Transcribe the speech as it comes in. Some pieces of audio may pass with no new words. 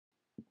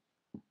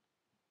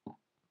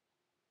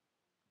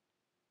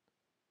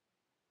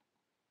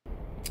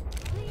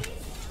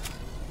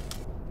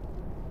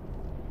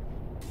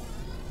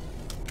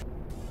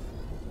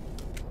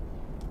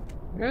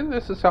And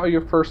this is how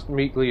you first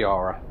meet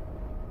Liara.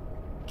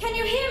 Can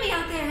you hear me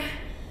out there?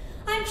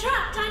 I'm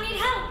trapped. I need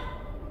help.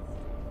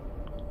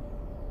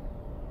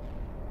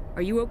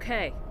 Are you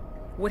okay?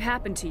 What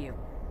happened to you?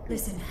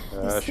 Listen,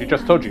 she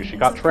just told you she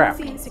got trapped.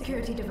 It's a Prothean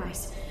security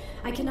device.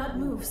 I cannot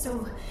move,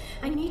 so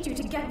I need you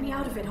to get me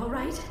out of it, all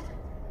right?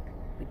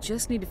 We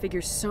just need to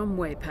figure some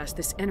way past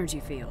this energy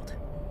field.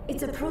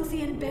 It's a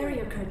Prothean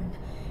barrier curtain.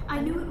 I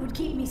knew it would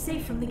keep me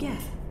safe from the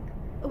Geth.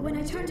 When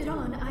I turned it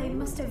on, I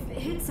must have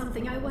hit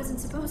something I wasn't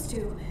supposed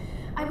to.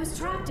 I was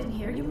trapped in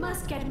here. You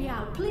must get me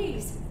out,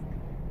 please.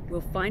 We'll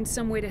find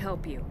some way to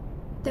help you.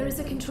 There is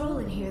a control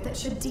in here that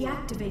should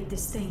deactivate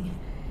this thing.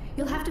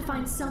 You'll have to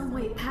find some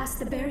way past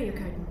the barrier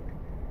curtain.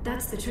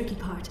 That's the tricky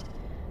part.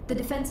 The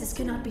defenses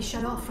cannot be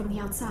shut off from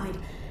the outside.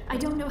 I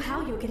don't know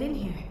how you'll get in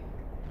here.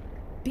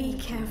 Be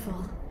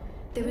careful.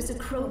 There is a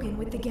Krogan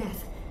with the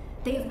Geth.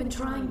 They have been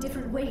trying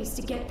different ways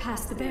to get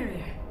past the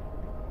barrier.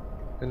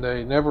 And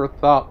they never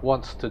thought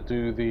once to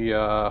do the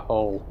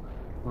whole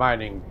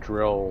mining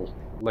drill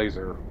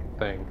laser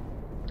thing.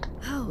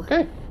 Oh,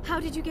 okay. How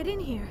did you get in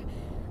here?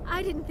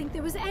 I didn't think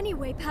there was any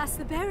way past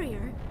the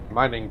barrier.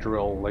 Mining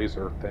drill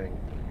laser thing.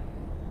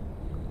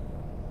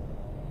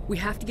 We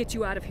have to get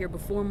you out of here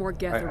before more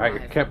Geth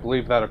arrive. I can't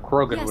believe that a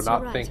Krogan would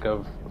not think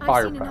of firepower.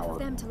 I've seen enough of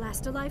them to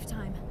last a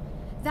lifetime.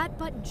 That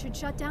button should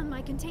shut down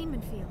my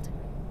containment field.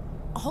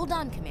 Hold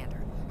on,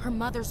 Commander. Her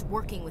mother's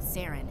working with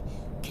Saren.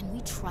 Can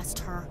we trust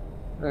her?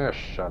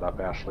 Shut up,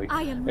 Ashley.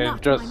 I am and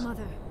not just, my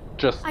mother.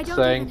 Just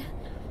saying,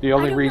 the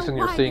only reason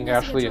you're seeing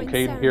Ashley and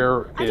Caden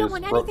here is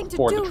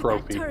for the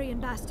trophy.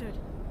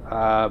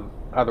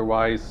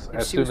 Otherwise,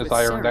 as soon as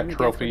I earn that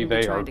trophy,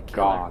 they are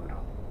gone.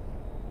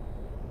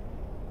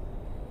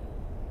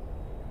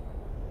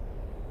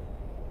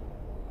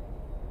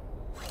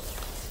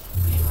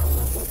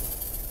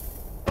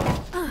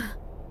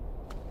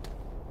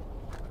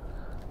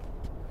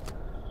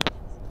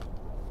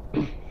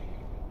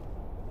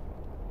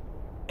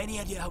 Any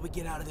idea how we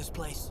get out of this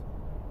place?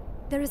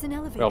 There is an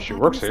elevator. Well, she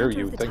works here.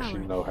 You would think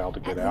she'd know how to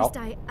get out.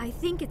 At least I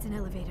think it's an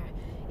elevator.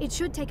 It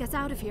should take us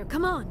out of here.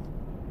 Come on.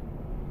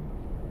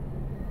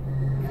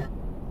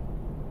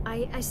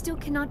 I still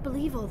cannot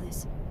believe all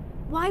this.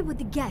 Why would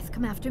the Geth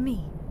come after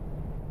me?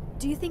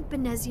 Do you think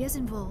Benezia's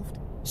involved?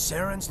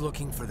 Saren's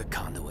looking for the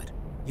conduit.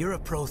 You're a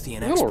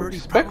Prothean No expert.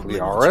 respect,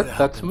 Liara.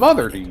 That's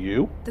mother to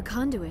you. The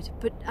conduit,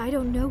 but I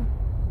don't know.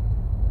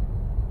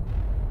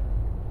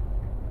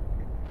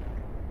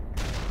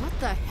 What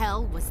the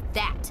hell was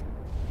that?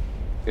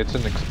 It's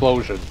an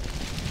explosion.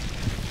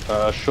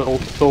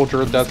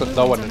 Soldier doesn't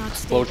know what an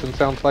explosion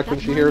sounds like when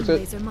she hears it.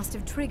 Laser must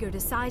have triggered a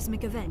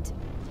seismic event.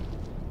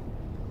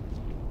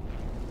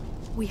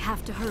 We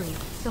have to hurry.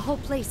 The whole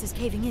place is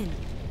caving in.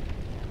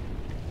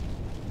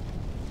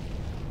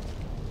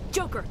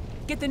 Joker,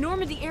 get the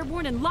Normandy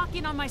airborne and lock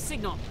in on my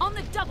signal. On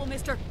the double,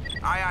 mister.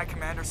 Aye, aye,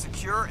 Commander.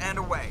 Secure and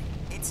away.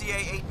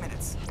 ETA 8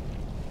 minutes.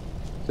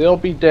 They'll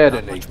be dead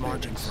Not in much 8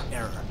 margin minutes. for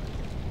error.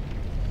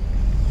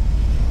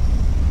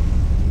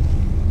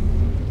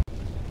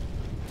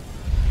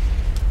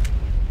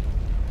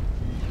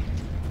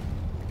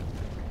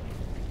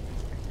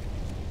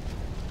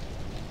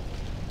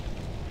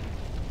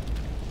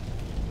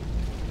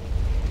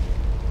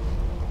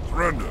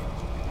 Surrender.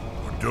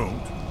 Or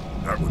don't.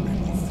 That would be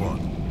more fun.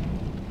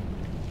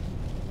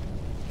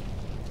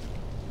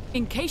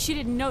 In case you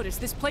didn't notice,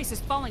 this place is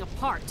falling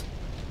apart.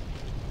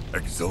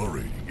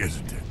 Exhilarating,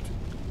 isn't it?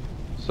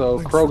 So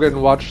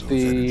Krogan watched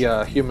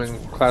the human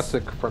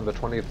classic from the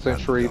 20th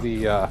century,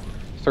 the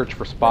Search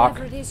for Spock.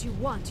 Whatever it is you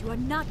want, you are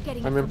not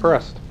getting I'm it from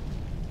impressed. me.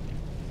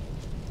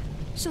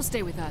 She'll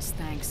stay with us,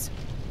 thanks.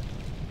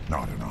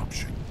 Not an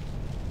option.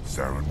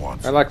 Saren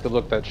wants I like the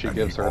look that she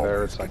gives her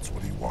there. It's It's like, that's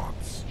what he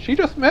wants. she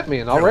just met me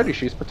and already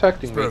she's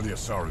protecting me. Spare the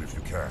Asari if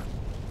you can.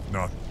 If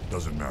not,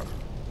 doesn't matter.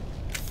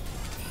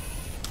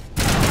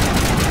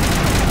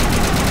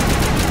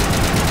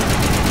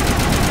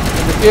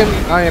 And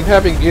again, I am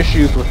having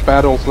issues with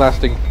battles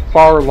lasting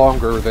far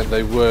longer than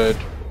they would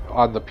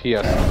on the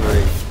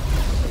PS3.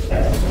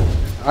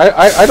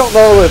 I don't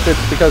know if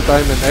it's because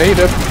I'm a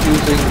native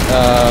using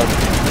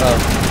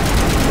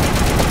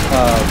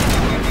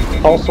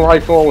pulse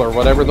rifle or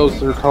whatever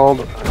those are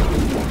called,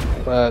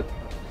 but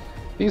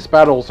these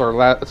battles are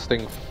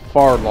lasting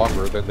far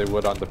longer than they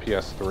would on the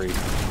PS3.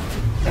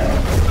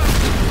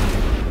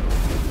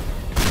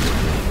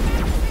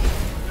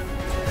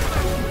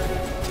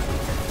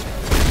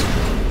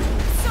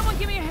 Someone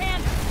give me a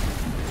hand!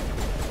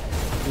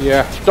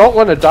 Yeah, don't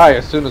want to die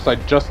as soon as I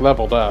just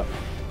leveled up.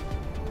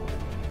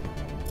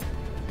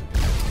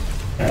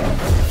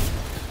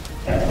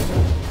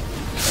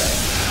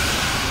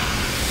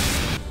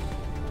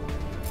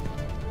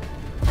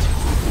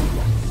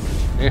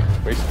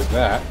 Wasted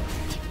that.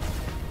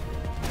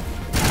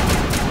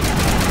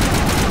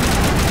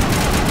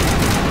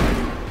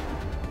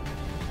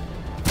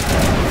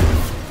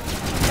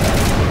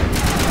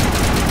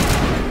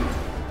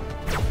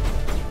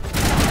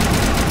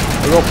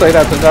 I will say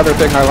that's another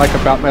thing I like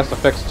about Mass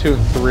Effects 2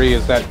 and 3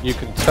 is that you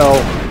can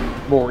tell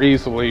more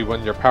easily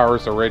when your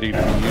powers are ready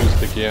to be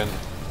used again.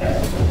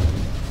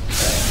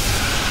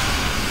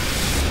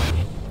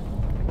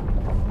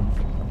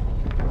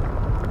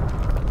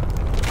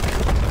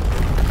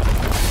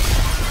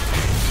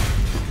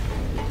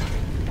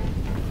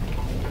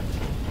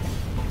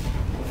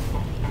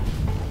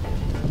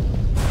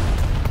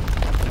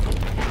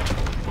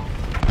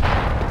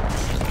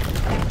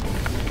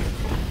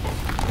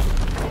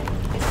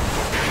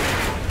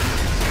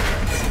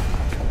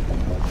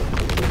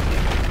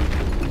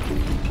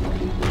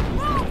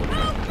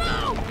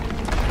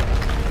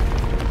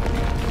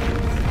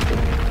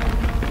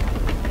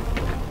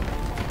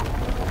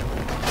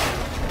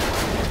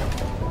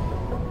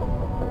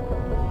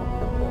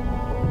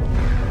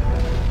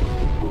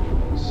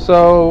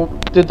 So,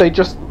 did they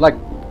just, like,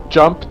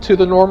 jump to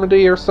the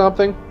Normandy or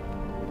something?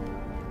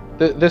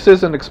 This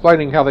isn't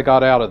explaining how they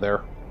got out of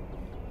there.